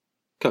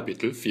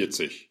Kapitel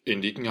 40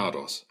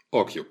 Indignados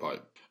Occupy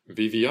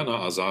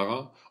Viviana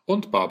Azara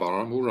und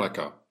Barbara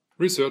Muraca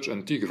Research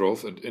and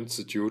Degrowth and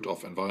Institute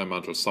of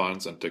Environmental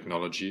Science and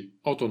Technology,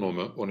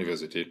 Autonome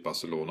Universität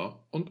Barcelona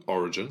und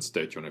Oregon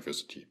State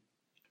University.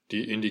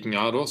 Die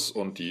Indignados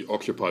und die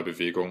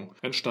Occupy-Bewegung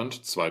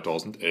entstand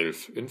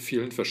 2011 in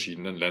vielen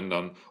verschiedenen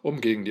Ländern, um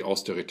gegen die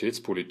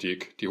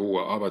Austeritätspolitik, die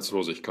hohe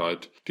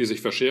Arbeitslosigkeit, die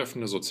sich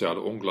verschärfende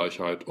soziale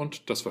Ungleichheit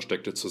und das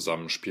versteckte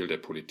Zusammenspiel der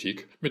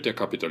Politik mit der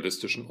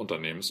kapitalistischen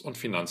Unternehmens- und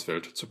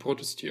Finanzwelt zu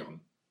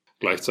protestieren.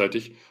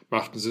 Gleichzeitig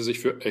machten sie sich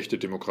für echte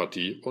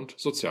Demokratie und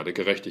soziale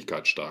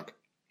Gerechtigkeit stark.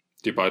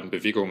 Die beiden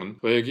Bewegungen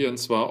reagieren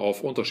zwar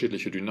auf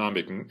unterschiedliche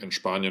Dynamiken in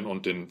Spanien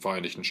und den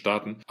Vereinigten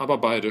Staaten, aber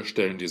beide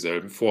stellen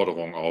dieselben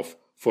Forderungen auf,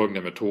 folgen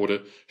der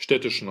Methode,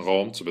 städtischen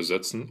Raum zu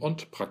besetzen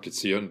und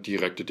praktizieren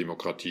direkte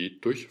Demokratie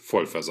durch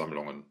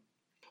Vollversammlungen.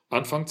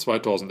 Anfang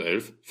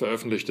 2011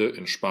 veröffentlichte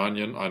in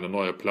Spanien eine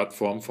neue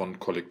Plattform von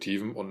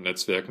Kollektiven und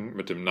Netzwerken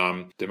mit dem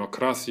Namen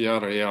Democracia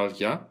Real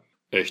Ya,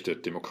 echte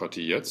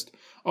Demokratie jetzt,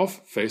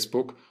 auf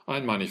Facebook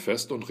ein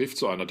Manifest und rief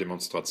zu einer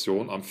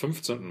Demonstration am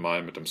 15.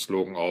 Mai mit dem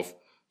Slogan auf: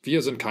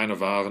 Wir sind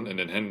keine Waren in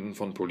den Händen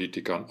von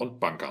Politikern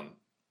und Bankern.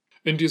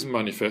 In diesem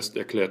Manifest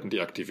erklärten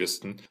die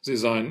Aktivisten, sie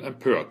seien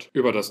empört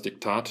über das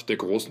Diktat der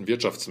großen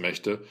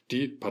Wirtschaftsmächte,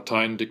 die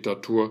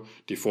Parteiendiktatur,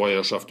 die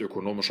Vorherrschaft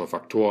ökonomischer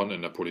Faktoren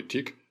in der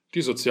Politik,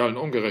 die sozialen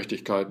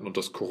Ungerechtigkeiten und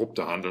das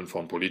korrupte Handeln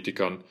von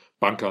Politikern,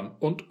 Bankern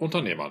und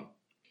Unternehmern.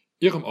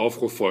 Ihrem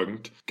Aufruf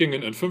folgend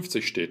gingen in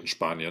 50 Städten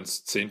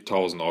Spaniens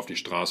Zehntausende auf die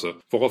Straße,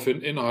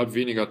 woraufhin innerhalb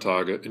weniger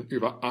Tage in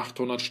über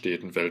 800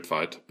 Städten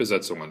weltweit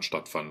Besetzungen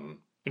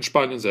stattfanden. In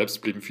Spanien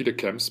selbst blieben viele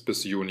Camps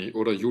bis Juni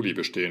oder Juli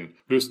bestehen,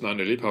 lösten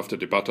eine lebhafte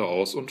Debatte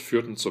aus und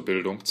führten zur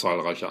Bildung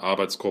zahlreicher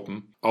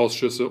Arbeitsgruppen,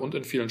 Ausschüsse und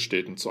in vielen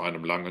Städten zu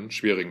einem langen,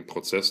 schwierigen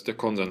Prozess der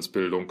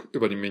Konsensbildung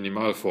über die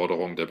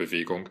Minimalforderung der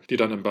Bewegung, die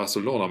dann im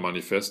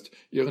Barcelona-Manifest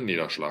ihren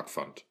Niederschlag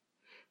fand.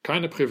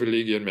 Keine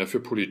Privilegien mehr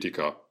für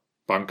Politiker,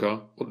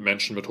 Banker und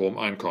Menschen mit hohem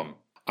Einkommen,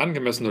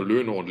 angemessene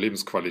Löhne und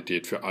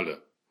Lebensqualität für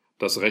alle,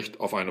 das Recht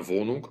auf eine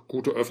Wohnung,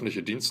 gute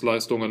öffentliche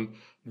Dienstleistungen,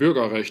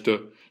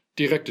 Bürgerrechte,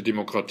 direkte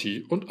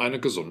Demokratie und eine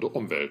gesunde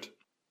Umwelt.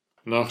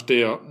 Nach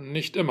der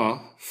nicht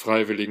immer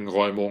freiwilligen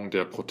Räumung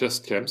der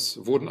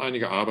Protestcamps wurden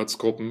einige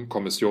Arbeitsgruppen,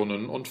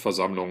 Kommissionen und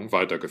Versammlungen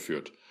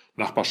weitergeführt.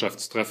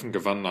 Nachbarschaftstreffen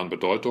gewannen an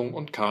Bedeutung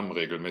und kamen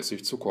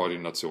regelmäßig zu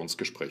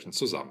Koordinationsgesprächen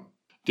zusammen.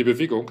 Die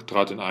Bewegung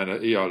trat in eine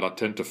eher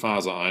latente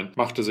Phase ein,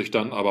 machte sich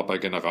dann aber bei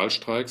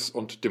Generalstreiks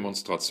und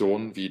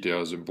Demonstrationen wie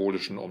der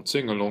symbolischen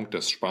Umzingelung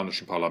des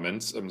spanischen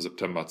Parlaments im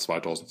September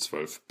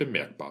 2012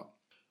 bemerkbar.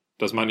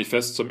 Das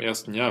Manifest zum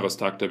ersten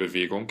Jahrestag der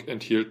Bewegung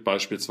enthielt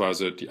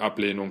beispielsweise die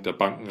Ablehnung der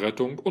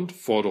Bankenrettung und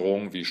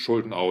Forderungen wie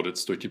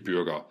Schuldenaudits durch die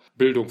Bürger,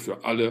 Bildung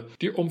für alle,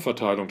 die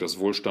Umverteilung des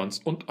Wohlstands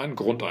und ein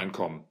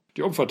Grundeinkommen,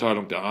 die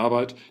Umverteilung der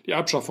Arbeit, die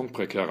Abschaffung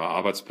prekärer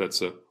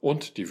Arbeitsplätze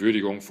und die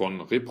Würdigung von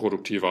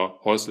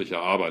reproduktiver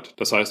häuslicher Arbeit,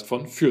 das heißt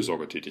von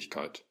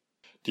Fürsorgetätigkeit.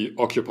 Die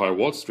Occupy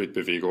Wall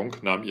Street-Bewegung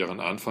nahm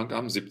ihren Anfang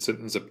am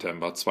 17.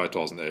 September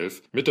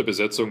 2011 mit der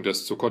Besetzung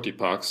des Zuccotti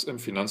Parks im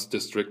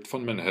Finanzdistrikt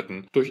von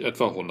Manhattan durch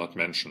etwa 100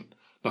 Menschen,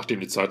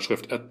 nachdem die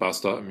Zeitschrift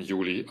Adbuster im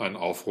Juli einen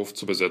Aufruf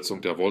zur Besetzung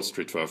der Wall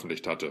Street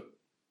veröffentlicht hatte.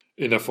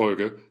 In der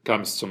Folge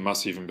kam es zu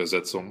massiven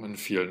Besetzungen in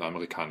vielen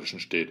amerikanischen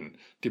Städten,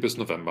 die bis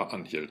November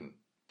anhielten.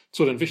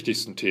 Zu den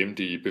wichtigsten Themen,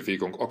 die die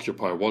Bewegung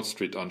Occupy Wall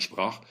Street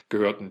ansprach,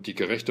 gehörten die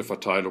gerechte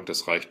Verteilung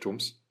des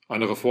Reichtums,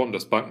 eine Reform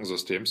des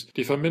Bankensystems,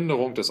 die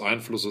Verminderung des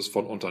Einflusses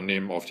von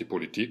Unternehmen auf die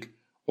Politik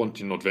und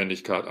die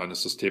Notwendigkeit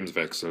eines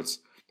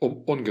Systemwechsels,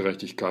 um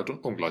Ungerechtigkeit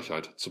und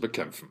Ungleichheit zu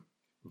bekämpfen.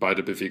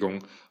 Beide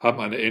Bewegungen haben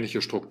eine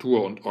ähnliche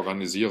Struktur und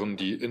organisieren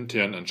die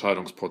internen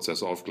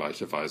Entscheidungsprozesse auf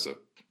gleiche Weise.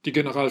 Die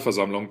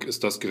Generalversammlung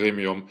ist das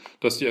Gremium,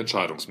 das die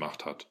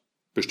Entscheidungsmacht hat.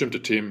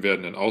 Bestimmte Themen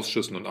werden in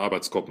Ausschüssen und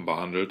Arbeitsgruppen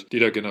behandelt, die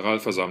der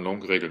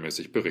Generalversammlung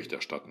regelmäßig Bericht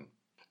erstatten.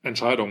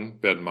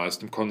 Entscheidungen werden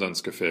meist im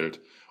Konsens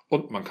gefällt,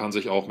 und man kann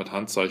sich auch mit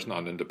Handzeichen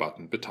an den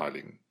Debatten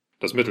beteiligen.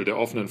 Das Mittel der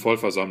offenen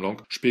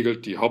Vollversammlung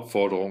spiegelt die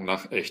Hauptforderung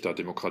nach echter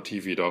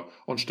Demokratie wider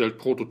und stellt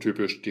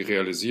prototypisch die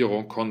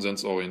Realisierung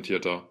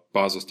konsensorientierter,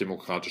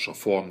 basisdemokratischer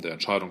Formen der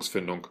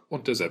Entscheidungsfindung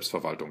und der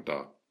Selbstverwaltung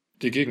dar.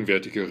 Die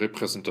gegenwärtige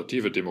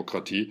repräsentative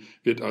Demokratie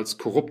wird als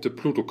korrupte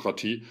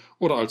Plutokratie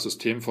oder als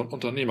System von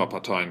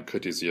Unternehmerparteien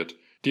kritisiert,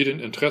 die den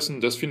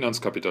Interessen des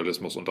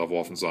Finanzkapitalismus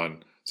unterworfen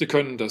seien. Sie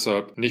können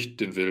deshalb nicht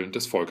den Willen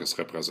des Volkes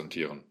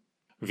repräsentieren.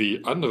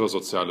 Wie andere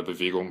soziale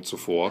Bewegungen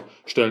zuvor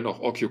stellen auch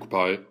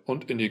Occupy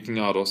und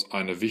Indignados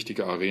eine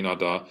wichtige Arena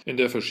dar, in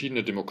der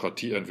verschiedene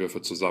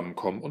Demokratieentwürfe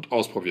zusammenkommen und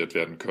ausprobiert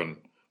werden können,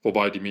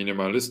 wobei die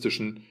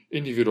minimalistischen,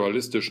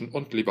 individualistischen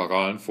und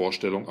liberalen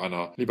Vorstellungen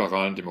einer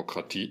liberalen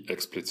Demokratie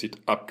explizit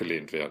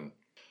abgelehnt werden.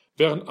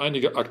 Während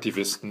einige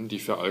Aktivisten die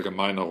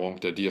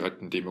Verallgemeinerung der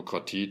direkten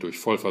Demokratie durch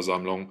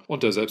Vollversammlung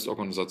und der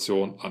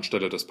Selbstorganisation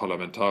anstelle des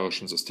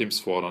parlamentarischen Systems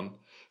fordern,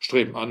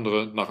 streben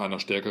andere nach einer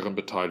stärkeren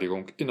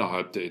Beteiligung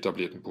innerhalb der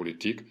etablierten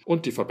Politik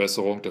und die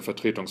Verbesserung der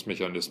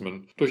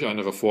Vertretungsmechanismen durch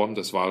eine Reform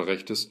des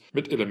Wahlrechtes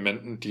mit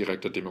Elementen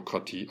direkter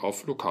Demokratie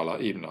auf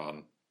lokaler Ebene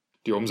an.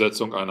 Die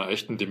Umsetzung einer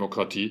echten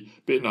Demokratie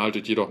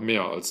beinhaltet jedoch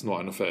mehr als nur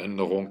eine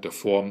Veränderung der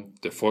Form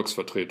der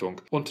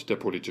Volksvertretung und der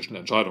politischen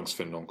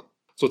Entscheidungsfindung.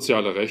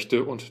 Soziale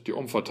Rechte und die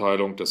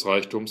Umverteilung des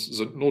Reichtums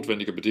sind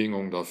notwendige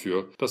Bedingungen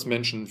dafür, dass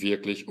Menschen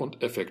wirklich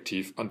und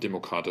effektiv an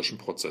demokratischen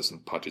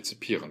Prozessen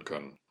partizipieren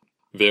können.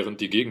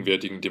 Während die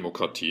gegenwärtigen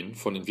Demokratien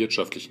von den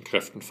wirtschaftlichen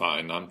Kräften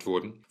vereinnahmt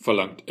wurden,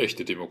 verlangt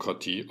echte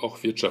Demokratie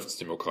auch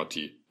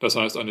Wirtschaftsdemokratie, das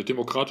heißt eine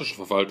demokratische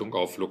Verwaltung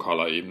auf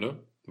lokaler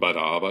Ebene, bei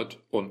der Arbeit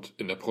und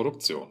in der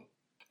Produktion.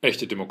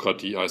 Echte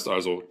Demokratie heißt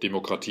also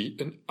Demokratie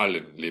in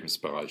allen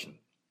Lebensbereichen.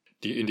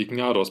 Die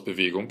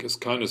Indignados-Bewegung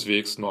ist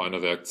keineswegs nur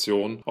eine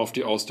Reaktion auf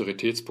die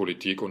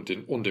Austeritätspolitik und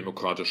den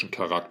undemokratischen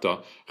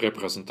Charakter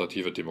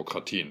repräsentativer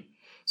Demokratien.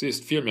 Sie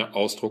ist vielmehr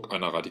Ausdruck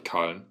einer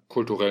radikalen,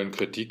 kulturellen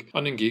Kritik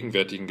an den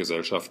gegenwärtigen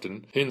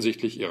Gesellschaften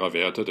hinsichtlich ihrer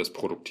Werte des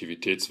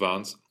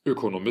Produktivitätswahns,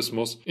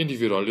 Ökonomismus,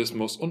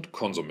 Individualismus und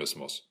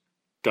Konsumismus.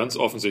 Ganz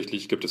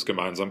offensichtlich gibt es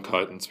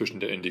Gemeinsamkeiten zwischen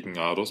der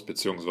Indignados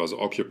bzw.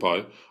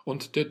 Occupy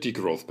und der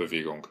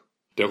Degrowth-Bewegung.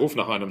 Der Ruf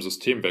nach einem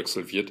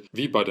Systemwechsel wird,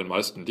 wie bei den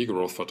meisten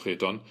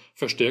Degrowth-Vertretern,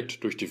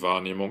 verstärkt durch die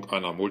Wahrnehmung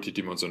einer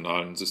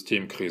multidimensionalen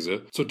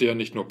Systemkrise, zu der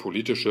nicht nur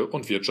politische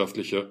und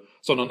wirtschaftliche,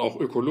 sondern auch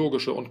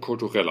ökologische und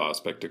kulturelle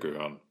Aspekte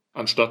gehören.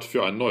 Anstatt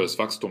für ein neues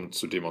Wachstum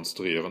zu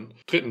demonstrieren,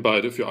 treten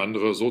beide für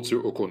andere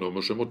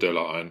sozioökonomische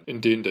Modelle ein,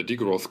 in denen der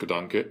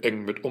Degrowth-Gedanke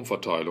eng mit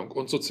Umverteilung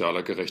und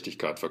sozialer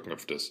Gerechtigkeit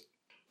verknüpft ist.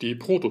 Die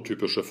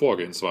prototypische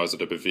Vorgehensweise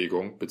der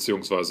Bewegung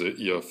bzw.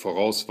 ihr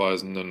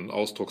vorausweisenden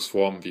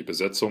Ausdrucksformen wie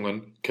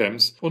Besetzungen,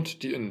 Camps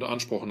und die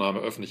Inanspruchnahme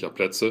öffentlicher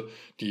Plätze,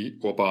 die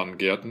urbanen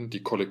Gärten,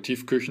 die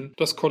Kollektivküchen,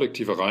 das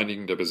kollektive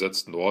Reinigen der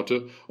besetzten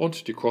Orte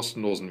und die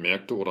kostenlosen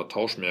Märkte oder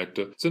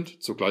Tauschmärkte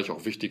sind zugleich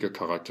auch wichtige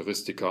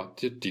Charakteristika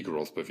der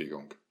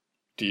Degrowth-Bewegung.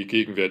 Die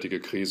gegenwärtige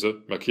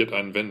Krise markiert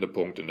einen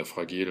Wendepunkt in der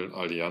fragilen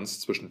Allianz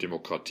zwischen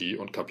Demokratie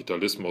und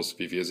Kapitalismus,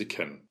 wie wir sie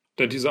kennen.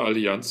 Denn diese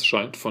Allianz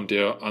scheint von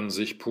der an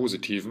sich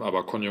positiven,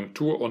 aber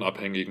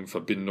konjunkturunabhängigen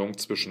Verbindung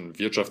zwischen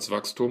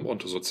Wirtschaftswachstum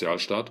und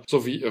Sozialstaat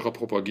sowie ihrer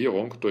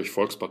Propagierung durch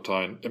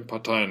Volksparteien im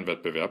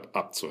Parteienwettbewerb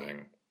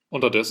abzuhängen.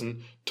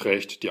 Unterdessen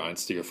trägt die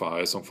einstige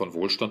Verheißung von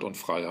Wohlstand und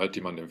Freiheit,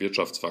 die man dem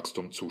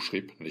Wirtschaftswachstum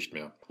zuschrieb, nicht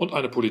mehr. Und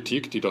eine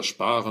Politik, die das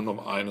Sparen um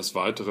eines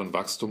weiteren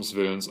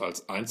Wachstumswillens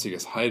als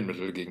einziges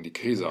Heilmittel gegen die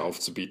Krise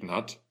aufzubieten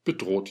hat,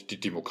 bedroht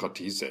die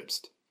Demokratie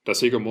selbst. Das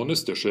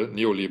hegemonistische,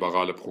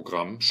 neoliberale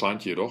Programm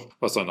scheint jedoch,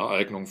 was seine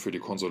Eignung für die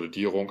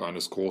Konsolidierung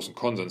eines großen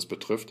Konsens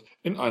betrifft,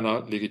 in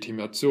einer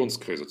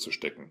Legitimationskrise zu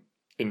stecken.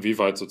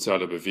 Inwieweit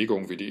soziale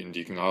Bewegungen wie die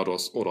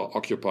Indignados oder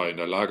Occupy in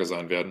der Lage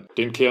sein werden,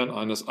 den Kern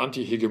eines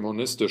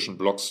antihegemonistischen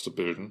Blocks zu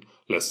bilden,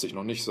 lässt sich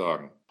noch nicht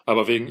sagen.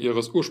 Aber wegen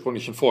ihres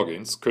ursprünglichen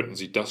Vorgehens könnten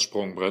sie das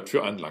Sprungbrett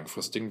für einen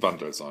langfristigen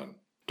Wandel sein.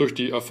 Durch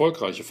die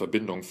erfolgreiche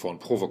Verbindung von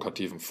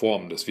provokativen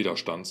Formen des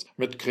Widerstands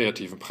mit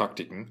kreativen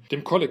Praktiken,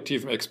 dem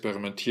kollektiven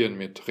Experimentieren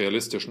mit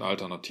realistischen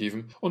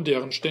Alternativen und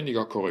deren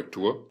ständiger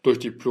Korrektur, durch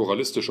die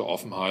pluralistische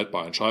Offenheit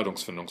bei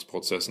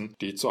Entscheidungsfindungsprozessen,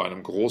 die zu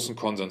einem großen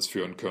Konsens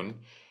führen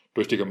können,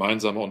 durch die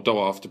gemeinsame und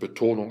dauerhafte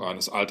Betonung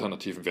eines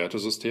alternativen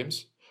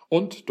Wertesystems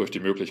und durch die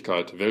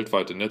Möglichkeit,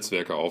 weltweite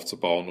Netzwerke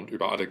aufzubauen und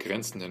über alle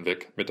Grenzen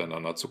hinweg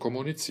miteinander zu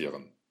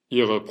kommunizieren.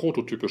 Ihre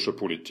prototypische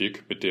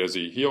Politik, mit der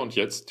sie hier und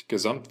jetzt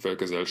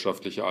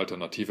gesamtgesellschaftliche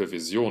alternative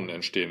Visionen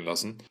entstehen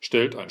lassen,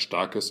 stellt ein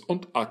starkes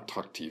und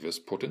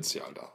attraktives Potenzial dar.